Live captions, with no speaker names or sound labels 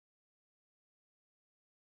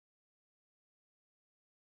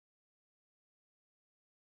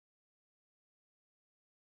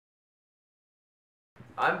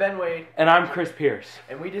I'm Ben Wade. And I'm Chris Pierce.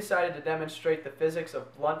 And we decided to demonstrate the physics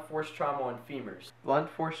of blunt force trauma on femurs. Blunt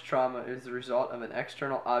force trauma is the result of an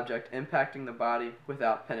external object impacting the body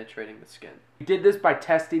without penetrating the skin. We did this by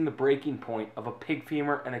testing the breaking point of a pig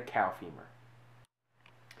femur and a cow femur.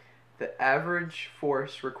 The average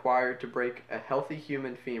force required to break a healthy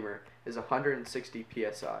human femur is 160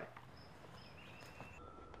 psi.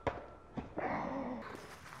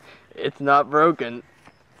 It's not broken.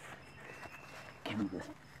 Give me this.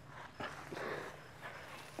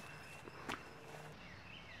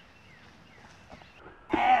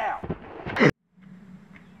 Ow!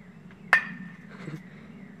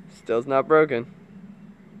 Still's not broken.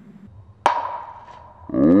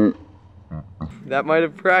 That might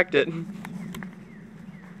have cracked it.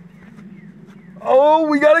 Oh,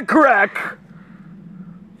 we got a crack!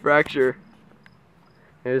 Fracture.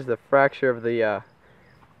 Here's the fracture of the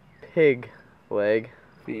pig leg.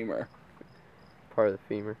 Femur. Part of the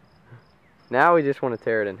femur. Now we just want to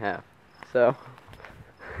tear it in half. So,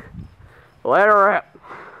 let her out.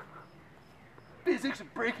 Physics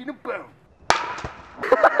of breaking a bone.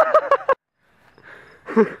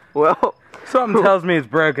 Well, something tells me it's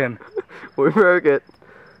broken. We broke it.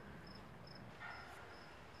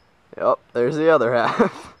 Yep, there's the other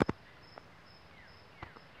half.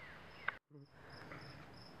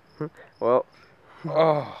 Well,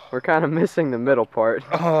 we're kind of missing the middle part.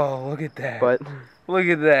 Oh, look at that. But look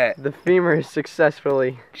at that. The femur is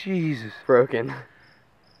successfully broken.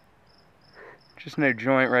 Just no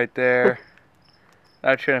joint right there.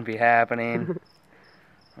 That shouldn't be happening.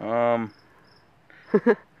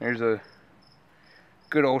 There's a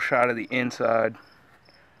good old shot of the inside.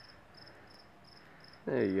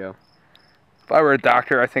 There you go. If I were a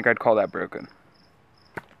doctor, I think I'd call that broken.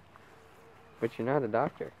 But you're not a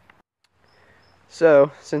doctor.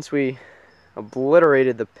 So, since we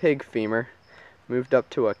obliterated the pig femur, moved up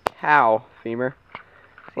to a cow femur,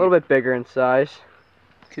 a little bit bigger in size.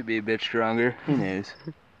 Could be a bit stronger. Who knows?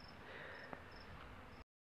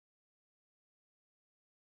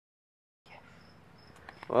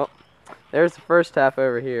 Well, there's the first half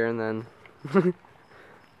over here, and then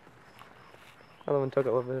other one took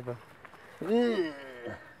a little bit of a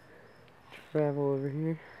travel over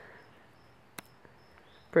here.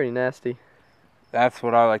 Pretty nasty. That's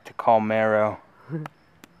what I like to call marrow.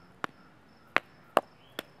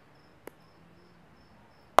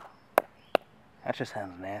 That just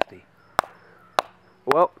sounds nasty.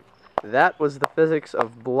 Well, that was the physics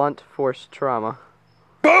of blunt force trauma.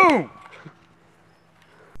 Boom!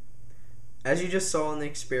 As you just saw in the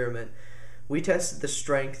experiment, we tested the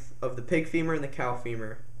strength of the pig femur and the cow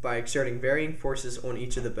femur by exerting varying forces on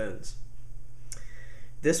each of the bones.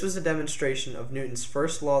 This was a demonstration of Newton's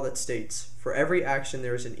first law that states, for every action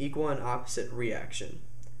there is an equal and opposite reaction.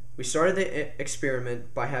 We started the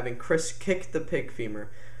experiment by having Chris kick the pig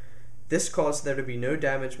femur. This caused there to be no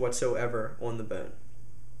damage whatsoever on the bone.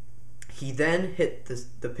 He then hit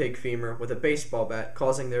the pig femur with a baseball bat,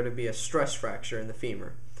 causing there to be a stress fracture in the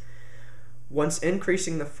femur. Once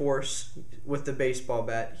increasing the force with the baseball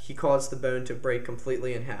bat, he caused the bone to break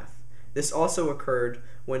completely in half. This also occurred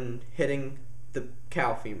when hitting the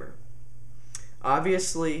cow femur.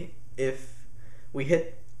 Obviously, if we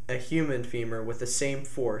hit a human femur with the same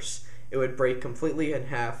force, it would break completely in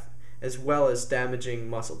half, as well as damaging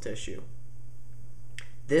muscle tissue.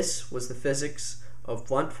 This was the physics of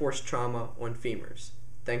blunt force trauma on femurs.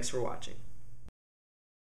 Thanks for watching.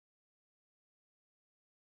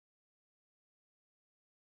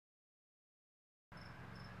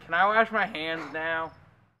 Can I wash my hands now?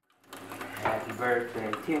 Happy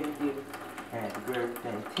birthday to you. Happy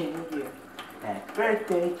birthday to you. Happy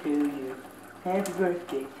birthday to you. Happy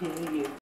birthday to you.